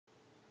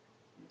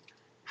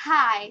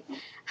Hi.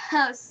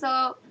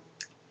 So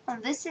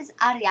this is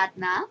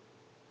Ariadna.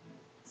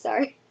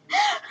 Sorry.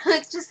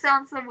 It just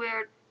sounds so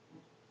weird.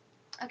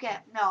 Okay,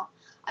 no.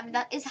 I mean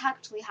that is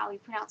actually how you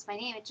pronounce my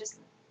name. It's just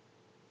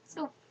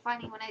so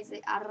funny when I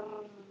say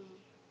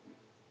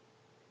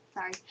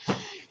Sorry.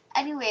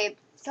 Anyway,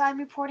 so I'm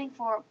reporting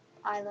for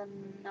Island.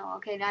 No,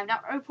 okay, no, I'm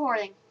not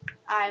reporting.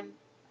 I'm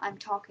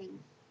talking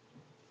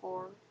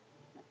for.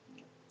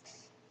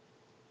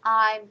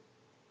 I'm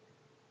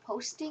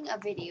posting a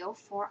video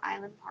for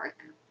Island Park,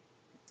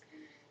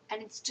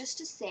 and it's just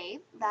to say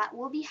that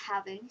we'll be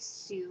having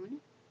soon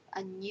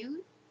a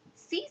new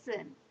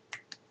season.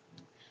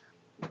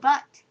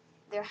 But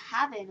there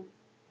haven't,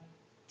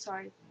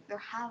 there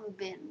have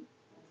been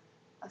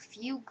a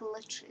few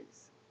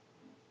glitches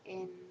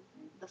in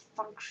the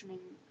functioning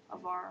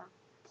of our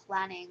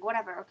planning,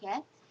 whatever, okay?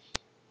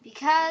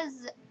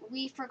 Because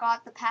we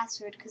forgot the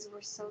password because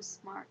we're so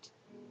smart.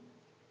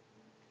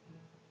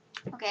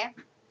 Okay?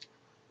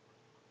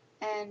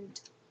 And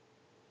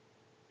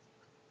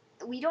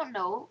we don't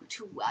know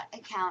to what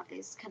account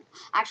is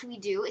actually we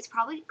do. It's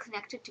probably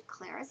connected to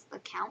Claire's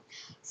account.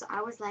 So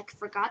I was like,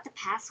 forgot the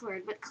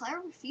password, but Claire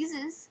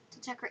refuses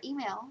to check her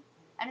email.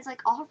 And it's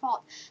like all her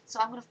fault. So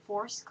I'm gonna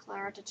force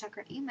Claire to check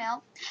her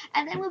email,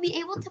 and then we'll be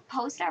able to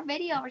post our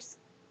video,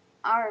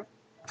 our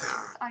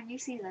our new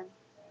season.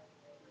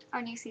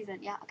 Our new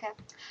season, yeah, okay.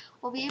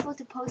 We'll be able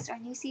to post our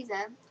new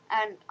season,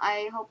 and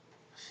I hope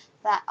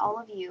that all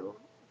of you,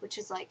 which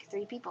is like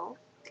 3 people,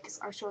 because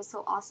our show is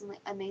so awesomely,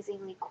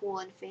 amazingly cool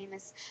and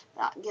famous,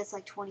 that gets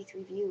like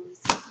 23 views.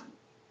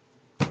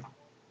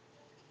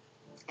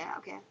 Yeah,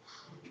 okay.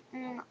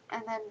 And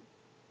then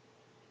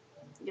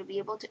you'll be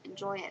able to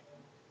enjoy it.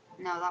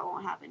 No, that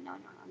won't happen. No, no,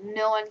 no.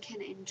 No one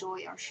can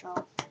enjoy our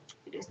show.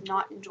 It is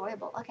not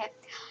enjoyable. Okay.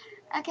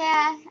 Okay,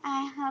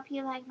 I hope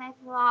you like my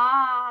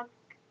vlog.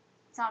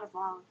 It's not a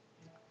vlog.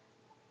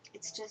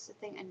 It's just a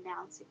thing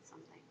announcing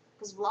something.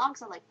 Because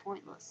vlogs are like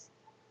pointless.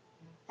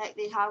 Like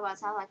they talk about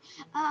something like,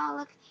 oh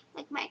look,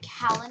 like my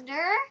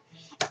calendar.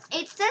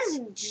 It says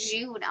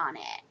June on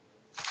it.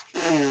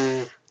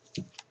 I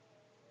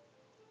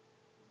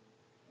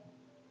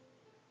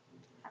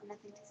have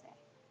nothing to say.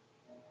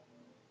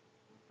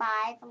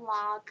 Bye,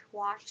 vlog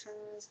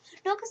watchers.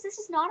 No, because this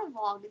is not a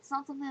vlog. It's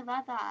not something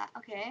about that.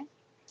 Okay.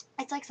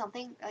 It's like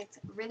something like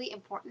really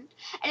important,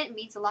 and it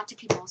means a lot to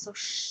people. So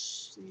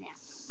shh, now.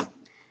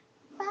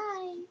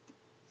 Bye.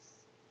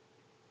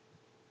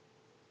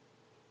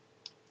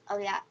 Oh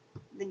yeah,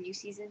 the new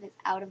season is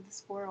out of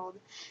this world.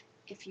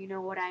 If you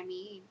know what I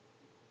mean.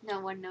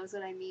 No one knows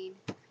what I mean.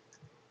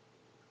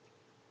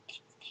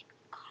 It's in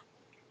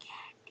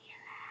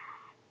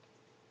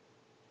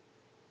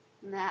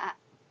Candyland. Nah.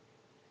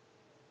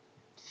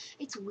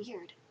 It's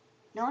weird.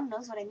 No one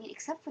knows what I mean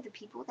except for the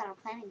people that are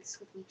planning this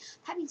with me.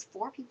 That means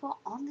 4 people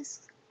on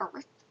this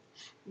earth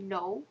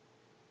know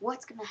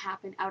what's gonna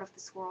happen out of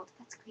this world.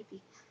 That's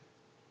creepy.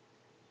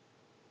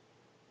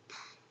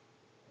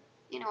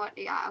 You know what?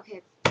 Yeah,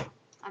 okay.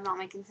 I'm not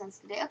making sense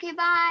today. Okay,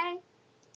 bye.